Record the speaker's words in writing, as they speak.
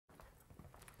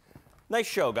Nice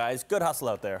show, guys. Good hustle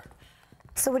out there.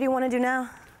 So what do you want to do now?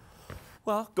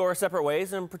 Well, go our separate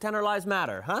ways and pretend our lives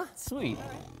matter, huh? Sweet.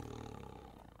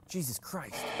 Jesus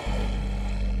Christ.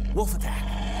 Wolf attack.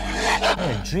 I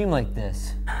had a dream like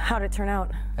this. How'd it turn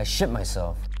out? I shit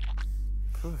myself.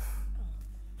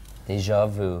 Deja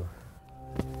vu.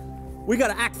 We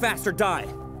gotta act fast or die.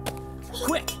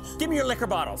 Quick, give me your liquor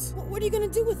bottles. What are you gonna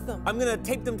do with them? I'm gonna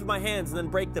tape them to my hands and then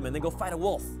break them and then go fight a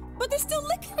wolf. But there's still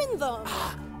liquor in them.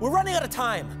 We're running out of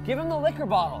time. Give him the liquor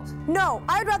bottles. No,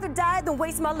 I'd rather die than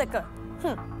waste my liquor.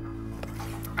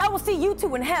 I will see you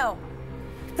two in hell.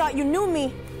 Thought you knew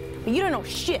me, but you don't know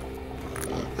shit.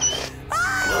 Oh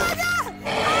my God!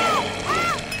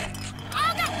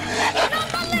 Oh God!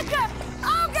 Not my liquor!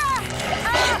 Oh God!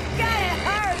 Oh God, it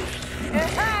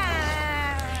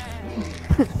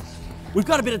hurts! We've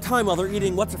got a bit of time while they're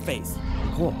eating what's-her-face.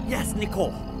 Nicole. Yes,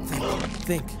 Nicole.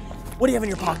 Think. What do you have in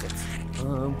your pockets?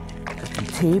 Some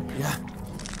tape. Yeah.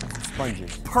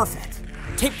 Sponges. Perfect.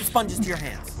 Tape the sponges to your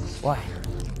hands. Why?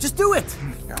 Just do it.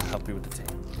 Here, I'll help you with the tape.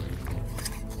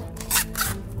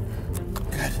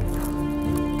 Good.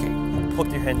 Okay,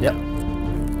 put your hand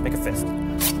down. Make a fist.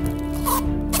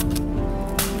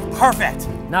 Perfect.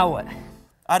 Now what?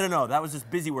 I don't know. That was just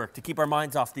busy work to keep our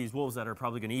minds off these wolves that are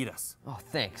probably going to eat us. Oh,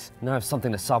 thanks. Now I have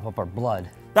something to sop up our blood.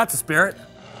 That's the spirit.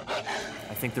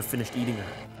 I think they're finished eating her.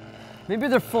 Maybe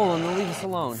they're full and they'll leave us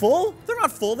alone. Full? They're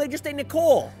not full. They just ate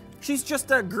Nicole. She's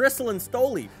just a gristle and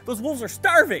Stoli. Those wolves are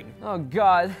starving. Oh,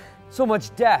 God. So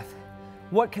much death.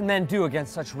 What can men do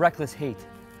against such reckless hate?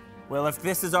 Well, if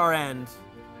this is our end,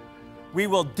 we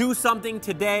will do something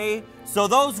today so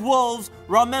those wolves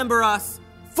remember us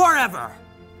forever.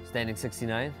 Standing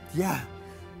 69? Yeah.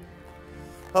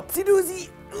 Upsy doozy.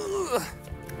 Ugh.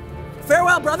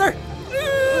 Farewell, brother.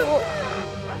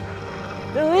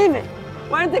 They're leaving.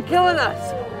 Why aren't they killing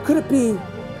us? Could it be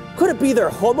they're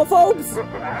homophobes?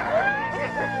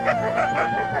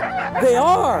 They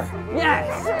are.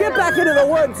 Yes. Get back into the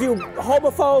woods, you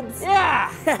homophobes.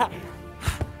 Yeah.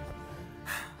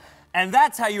 And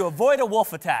that's how you avoid a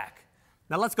wolf attack.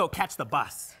 Now let's go catch the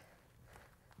bus.